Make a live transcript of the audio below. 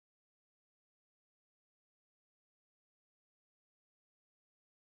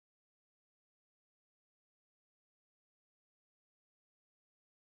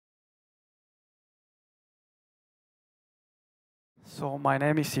So my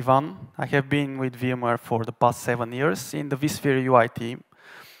name is Ivan. I have been with VMware for the past 7 years in the vSphere UI team.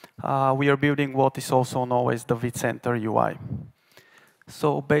 We are building what is also known as the vCenter UI.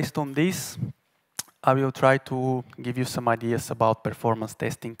 So based on this, I will try to give you some ideas about performance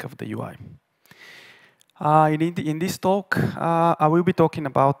testing of the UI. In this talk, I will be talking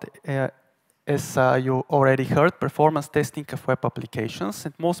about, as you already heard, performance testing of web applications,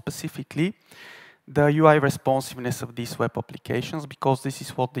 and more specifically, the UI responsiveness of these web applications, because this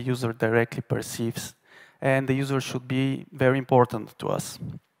is what the user directly perceives, and the user should be very important to us.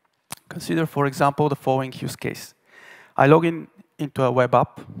 Consider, for example, the following use case. I log into a web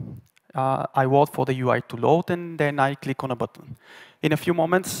app, I wait for the UI to load, and then I click on a button. In a few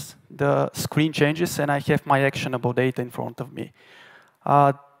moments, the screen changes, and I have my actionable data in front of me.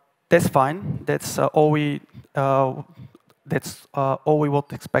 That's fine. That's all we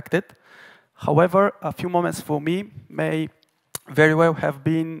would expected. However, a few moments for me may very well have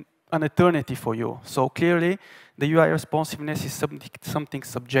been an eternity for you. So clearly, the UI responsiveness is something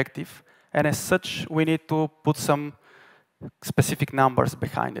subjective, and as such, we need to put some specific numbers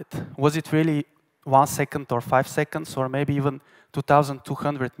behind it. Was it really 1 second or 5 seconds, or maybe even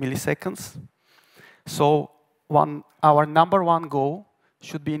 2,200 milliseconds? So our number one goal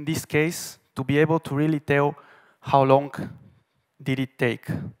should be, in this case, to be able to really tell how long did it take.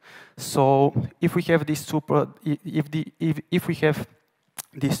 So if we have these if we have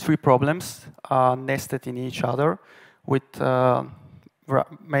these three problems nested in each other with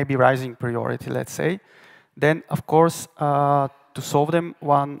maybe rising priority, let's say, then of course to solve them,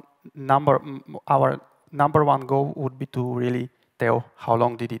 our number one goal would be to really tell how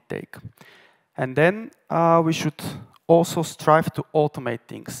long did it take. And then we should also strive to automate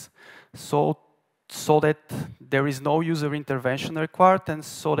things. So that there is no user intervention required, and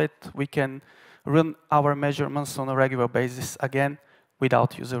so that we can run our measurements on a regular basis, again,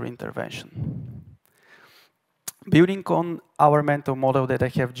 without user intervention. Building on our mental model that I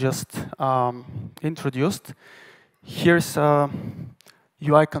have just introduced, here's a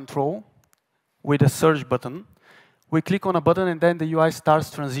UI control with a search button. We click on a button, and then the UI starts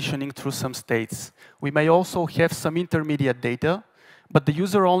transitioning through some states. We may also have some intermediate data, but the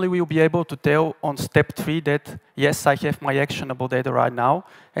user only will be able to tell on step 3 that, yes, I have my actionable data right now.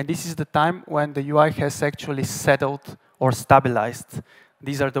 And this is the time when the UI has actually settled or stabilized.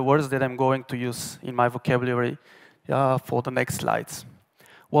 These are the words that I'm going to use in my vocabulary for the next slides.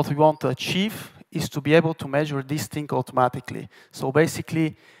 What we want to achieve is to be able to measure this thing automatically. So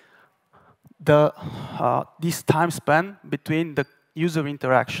basically, this time span between the user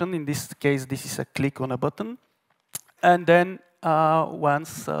interaction, in this case, this is a click on a button, and then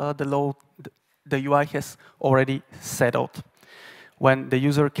once the UI has already settled, when the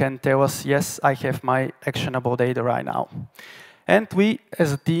user can tell us, yes, I have my actionable data right now. And we,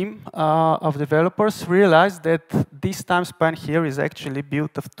 as a team of developers, realized that this time span here is actually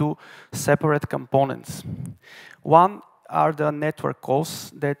built of 2 separate components. One are the network calls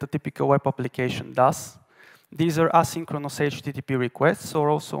that a typical web application does. These are asynchronous HTTP requests,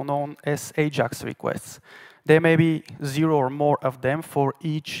 or also known as AJAX requests. There may be 0 or more of them for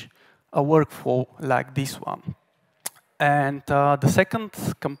each workflow like this one. And the second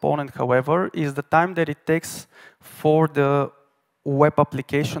component, however, is the time that it takes for the web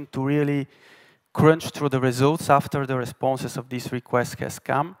application to really crunch through the results after the responses of this request has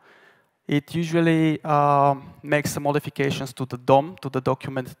come. It usually makes some modifications to the DOM, to the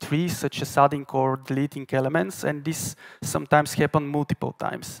document tree, such as adding or deleting elements, and this sometimes happens multiple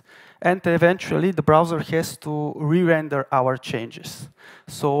times. And eventually, the browser has to re-render our changes.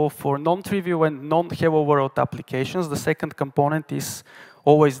 So for non-trivial and non-hello world applications, the second component is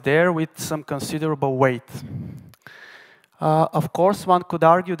always there with some considerable weight. Of course, one could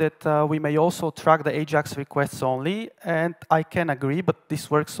argue that we may also track the AJAX requests only, and I can agree, but this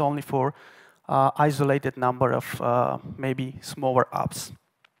works only for isolated number of maybe smaller apps.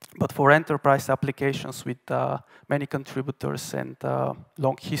 But for enterprise applications with many contributors and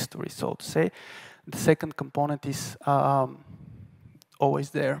long history, so to say, the second component is always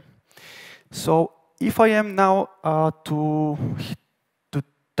there. So if I am now to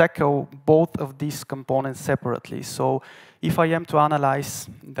tackle both of these components separately, so if I am to analyze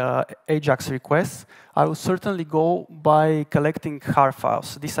the AJAX requests, I will certainly go by collecting HAR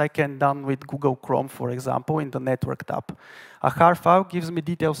files. This I can done with Google Chrome, for example, in the network tab. A HAR file gives me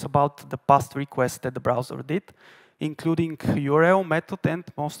details about the past requests that the browser did, including URL, method, and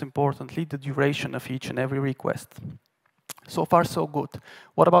most importantly, the duration of each and every request. So far, so good.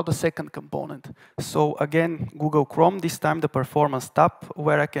 What about the second component? So again, Google Chrome, this time the performance tab,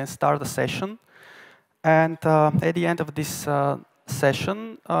 where I can start a session. And at the end of this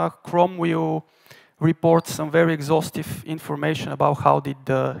session, Chrome will report some very exhaustive information about how did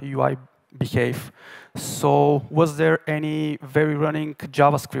the UI behave. So was there any very running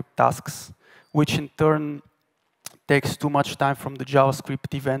JavaScript tasks, which in turn takes too much time from the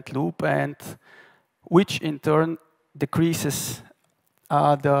JavaScript event loop, and which in turn decreases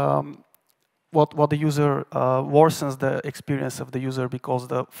what the user worsens the experience of the user because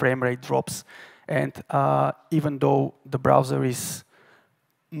the frame rate drops. And even though the browser is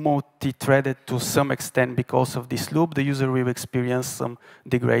multi-threaded to some extent because of this loop, the user will experience some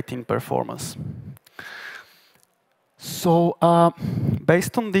degrading performance. So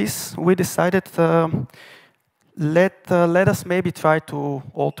based on this, we decided let us maybe try to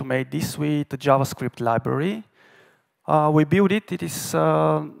automate this with the JavaScript library. We built it. It is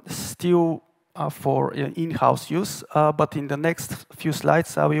still for in-house use, but in the next few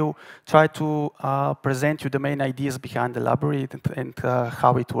slides, I will try to present you the main ideas behind the library and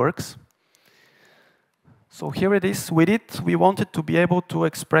how it works. So here it is. With it, we wanted to be able to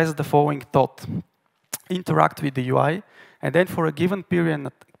express the following thought: interact with the UI, and then for a given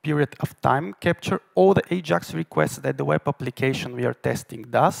period of time, capture all the AJAX requests that the web application we are testing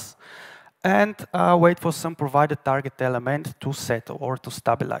does, and wait for some provided target element to settle or to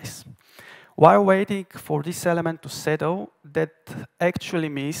stabilize. While waiting for this element to settle, that actually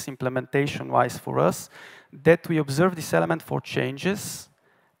means, implementation-wise for us, that we observe this element for changes,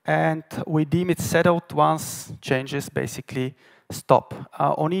 and we deem it settled once changes basically stop.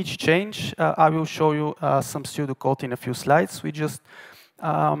 On each change, I will show you some pseudocode in a few slides. We just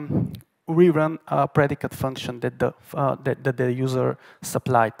rerun a predicate function that the user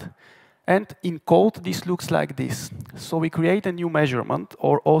supplied. And in code, this looks like this. So we create a new measurement,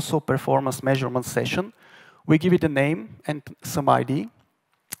 or also performance measurement session. We give it a name and some ID.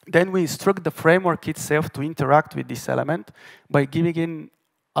 Then we instruct the framework itself to interact with this element by giving in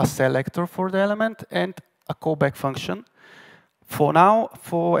a selector for the element and a callback function. For now,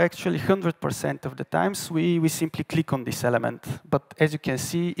 for actually 100% of the times, we simply click on this element. But as you can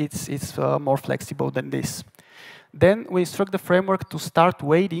see, it's more flexible than this. Then we instruct the framework to start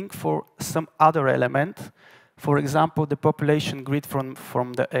waiting for some other element. For example, the population grid from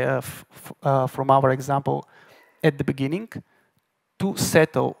our example at the beginning to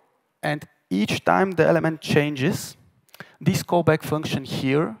settle. And each time the element changes, this callback function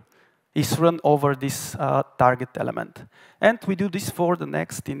here is run over this target element. And we do this for the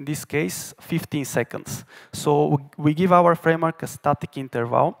next, in this case, 15 seconds. So we give our framework a static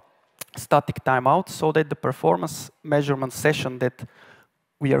interval, static timeout, so that the performance measurement session that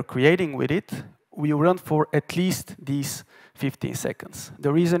we are creating with it will run for at least these 15 seconds.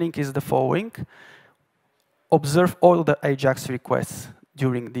 The reasoning is the following: observe all the AJAX requests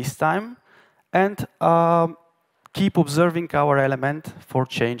during this time, and keep observing our element for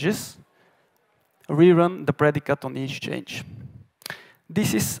changes. Rerun the predicate on each change.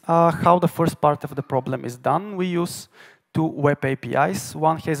 This is how the first part of the problem is done. We use two web APIs.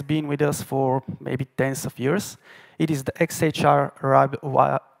 One has been with us for maybe tens of years. It is the XHR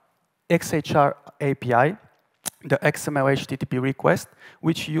API, the XML HTTP request,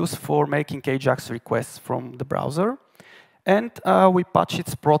 which we use for making AJAX requests from the browser. And we patch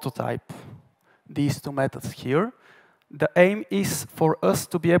its prototype, these two methods here. The aim is for us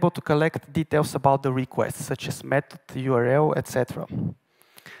to be able to collect details about the request, such as method, URL, etc.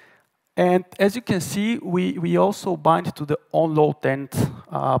 And as you can see, we also bind to the onload end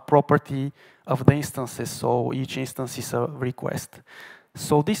property of the instances. So each instance is a request.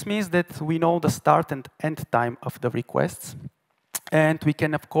 So this means that we know the start and end time of the requests. And we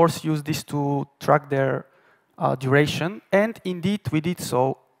can, of course, use this to track their duration. And indeed, we did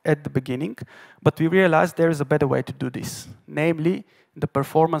so at the beginning. But we realized there is a better way to do this, namely the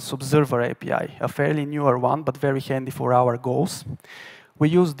Performance Observer API, a fairly newer one, but very handy for our goals. We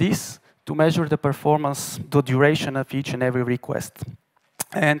use this to measure the performance, the duration of each and every request.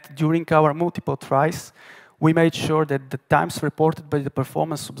 And during our multiple tries, we made sure that the times reported by the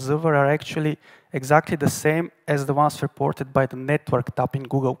Performance Observer are actually exactly the same as the ones reported by the network tab in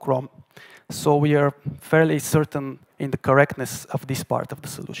Google Chrome. So we are fairly certain in the correctness of this part of the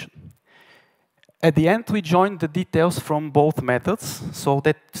solution. At the end, we joined the details from both methods. So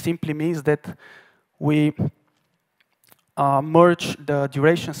that simply means that we merge the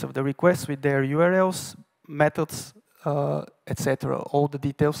durations of the requests with their URLs, methods, etc. All the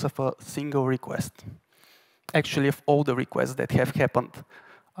details of a single request. Actually, of all the requests that have happened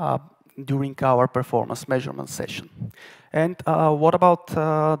during our performance measurement session. And what about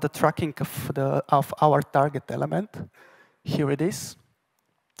the tracking of our target element? Here it is.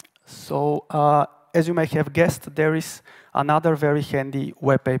 So as you may have guessed, there is another very handy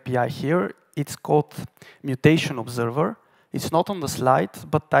web API here. It's called Mutation Observer. It's not on the slide,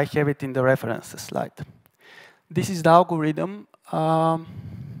 but I have it in the references slide. This is the algorithm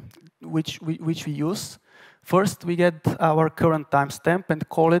which we use. First, we get our current timestamp and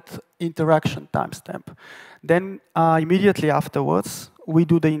call it interaction timestamp. Then, immediately afterwards, we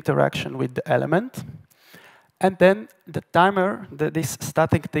do the interaction with the element. And then the timer, this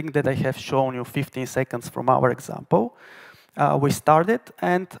static thing that I have shown you, 15 seconds from our example, we started.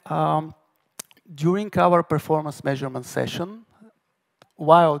 And during our performance measurement session,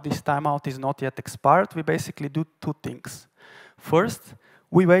 while this timeout is not yet expired, we basically do two things. First,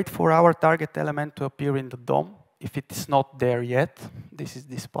 we wait for our target element to appear in the DOM. If it is not there yet, this is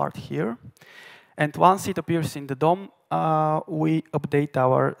this part here. And once it appears in the DOM, we update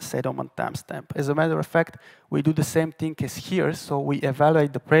our settlement timestamp. As a matter of fact, we do the same thing as here, so we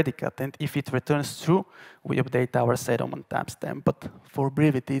evaluate the predicate, and if it returns true, we update our settlement timestamp. But for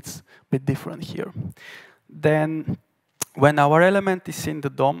brevity, it's a bit different here. Then, when our element is in the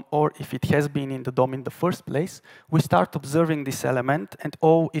DOM, or if it has been in the DOM in the first place, we start observing this element and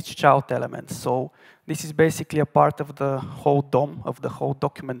all its child elements. So this is basically a part of the whole DOM, of the whole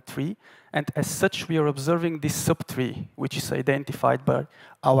document tree. And as such, we are observing this subtree, which is identified by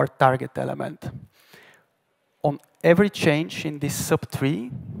our target element. On every change in this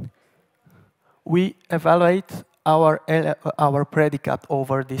subtree, we evaluate our predicate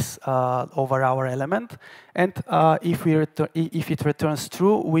over this over our element, and if it returns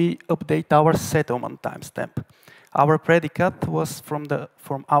true, we update our settlement timestamp. Our predicate was from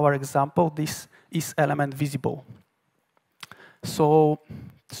our example. This is element visible. So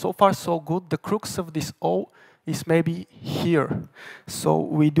far so good. The crux of this all is maybe here. So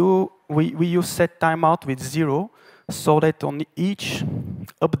we use set timeout with 0. So that on each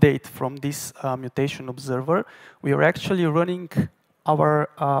update from this mutation observer, we are actually running our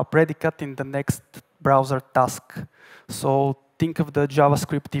predicate in the next browser task. So think of the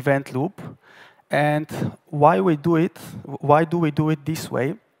JavaScript event loop. And why do we do it this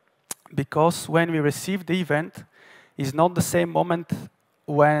way? Because when we receive the event, is not the same moment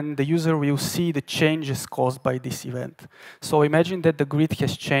when the user will see the changes caused by this event. So imagine that the grid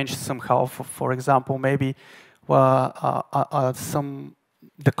has changed somehow. For example, maybe the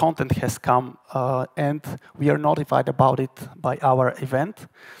content has come and we are notified about it by our event.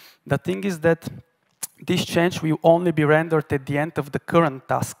 The thing is that this change will only be rendered at the end of the current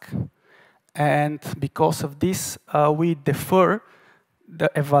task. And because of this, we defer the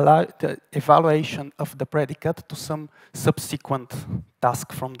evaluation of the predicate to some subsequent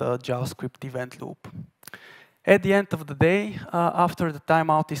task from the JavaScript event loop. At the end of the day, after the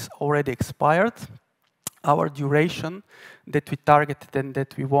timeout is already expired, our duration that we targeted and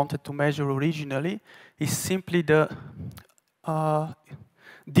that we wanted to measure originally is simply the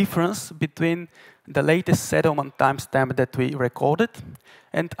difference between the latest settlement timestamp that we recorded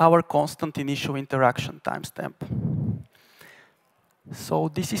and our constant initial interaction timestamp. So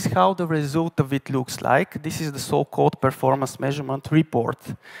this is how the result of it looks like. This is the so-called performance measurement report.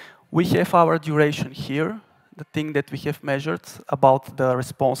 We have our duration here, the thing that we have measured about the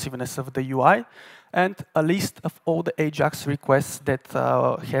responsiveness of the UI, and a list of all the AJAX requests that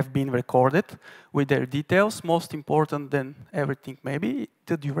have been recorded with their details. Most important than everything, maybe,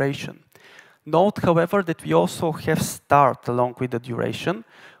 the duration. Note, however, that we also have start along with the duration,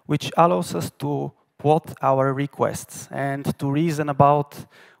 which allows us to plot our requests and to reason about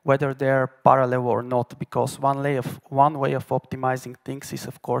whether they're parallel or not, because one way of optimizing things is,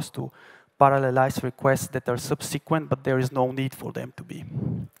 of course, to parallelize requests that are subsequent, but there is no need for them to be.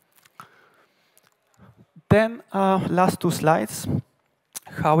 Then, last two slides,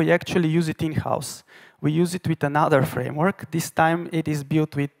 how we actually use it in-house. We use it with another framework. This time it is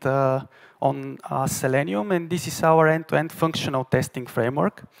built with on Selenium, and this is our end-to-end functional testing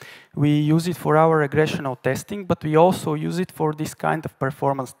framework. We use it for our regressional testing, but we also use it for this kind of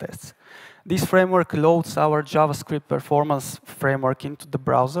performance tests. This framework loads our JavaScript performance framework into the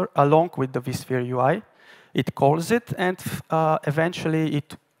browser along with the vSphere UI. It calls it, and eventually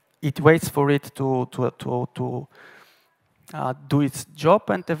it waits for it to do its job,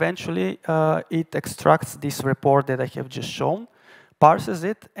 and eventually it extracts this report that I have just shown, parses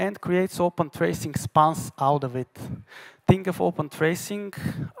it, and creates open tracing spans out of it. Think of open tracing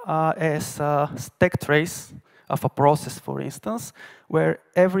as a stack trace of a process, for instance, where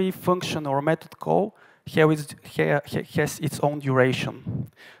every function or method call has its own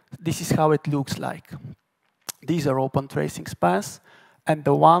duration. This is how it looks like. These are open tracing spans, and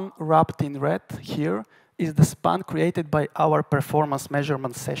the one wrapped in red here is the span created by our performance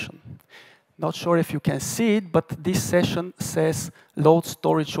measurement session. Not sure if you can see it, but this session says load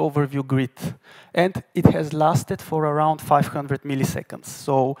storage overview grid. And it has lasted for around 500 milliseconds.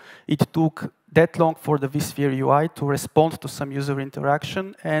 So it took that long for the vSphere UI to respond to some user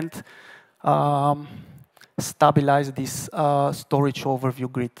interaction and stabilize this storage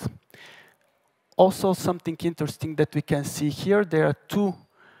overview grid. Also, something interesting that we can see here, there are 2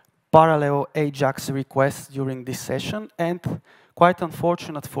 parallel AJAX requests during this session, and quite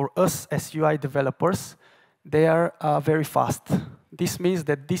unfortunate for us as UI developers, they are very fast. This means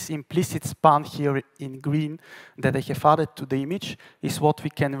that this implicit span here in green that I have added to the image is what we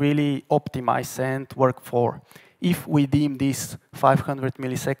can really optimize and work for if we deem these 500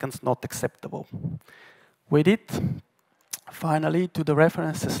 milliseconds not acceptable. With it, finally, to the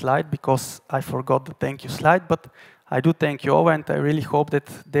references slide, because I forgot the thank you slide, but I do thank you all, and I really hope that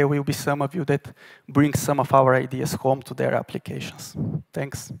there will be some of you that bring some of our ideas home to their applications.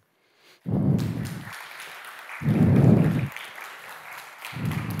 Thanks.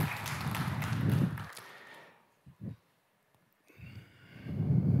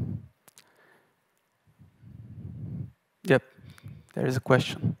 Yep, there is a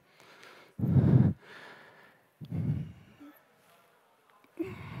question.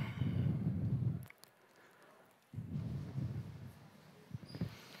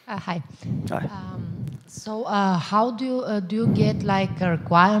 Hi. Hi. So how do you get like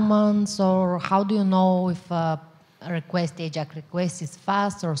requirements, or how do you know if a AJAX request is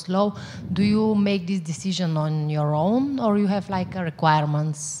fast or slow? Do you make this decision on your own, or you have like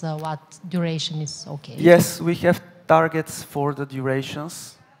requirements, what duration is okay? Yes, we have targets for the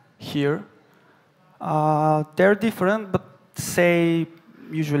durations here. They're different, but say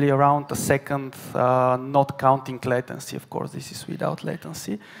usually around a second, not counting latency. Of course, this is without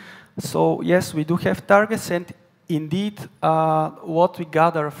latency. So yes, we do have targets, and indeed, what we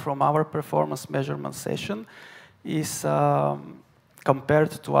gather from our performance measurement session is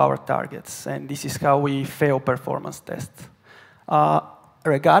compared to our targets, and this is how we fail performance tests.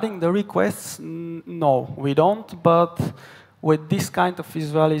 Regarding the requests, no, we don't, but with this kind of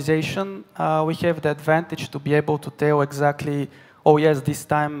visualization, we have the advantage to be able to tell exactly, oh yes, this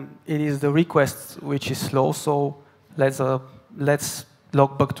time it is the request which is slow, so let's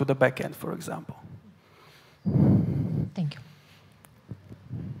log back to the backend, for example. Thank you.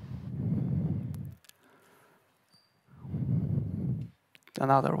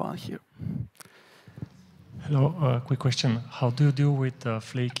 Another one here. Hello, quick question. How do you deal with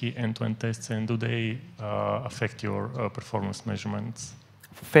flaky end-to-end tests, and do they affect your performance measurements?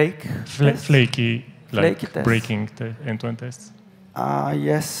 Flaky tests. Breaking the end-to-end tests?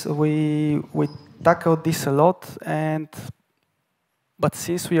 Yes, we tackled this a lot, but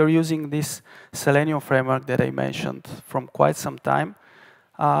since we are using this Selenium framework that I mentioned from quite some time,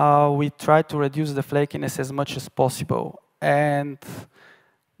 we try to reduce the flakiness as much as possible. And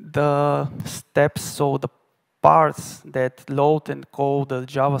the steps, so the parts that load and call the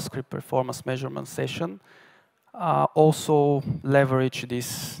JavaScript performance measurement session also leverage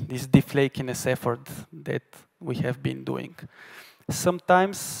this deflakiness effort that we have been doing.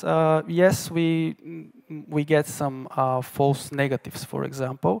 Sometimes, yes, we get some false negatives, for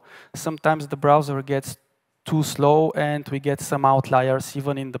example. Sometimes the browser gets too slow and we get some outliers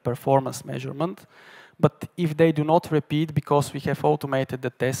even in the performance measurement. But if they do not repeat because we have automated the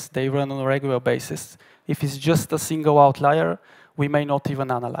tests, they run on a regular basis. If it's just a single outlier, we may not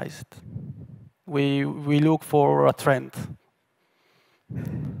even analyze it. We look for a trend.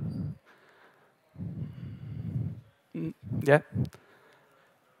 Yeah.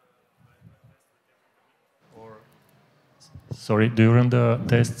 Sorry, do you run the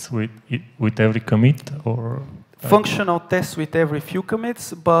tests with every commit, or? Functional tests with every few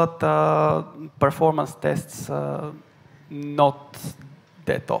commits, but performance tests not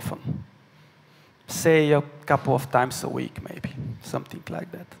that often. Say a couple of times a week, maybe, something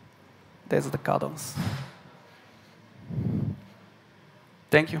like that. That's the cadence.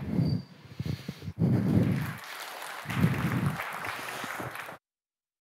 Thank you.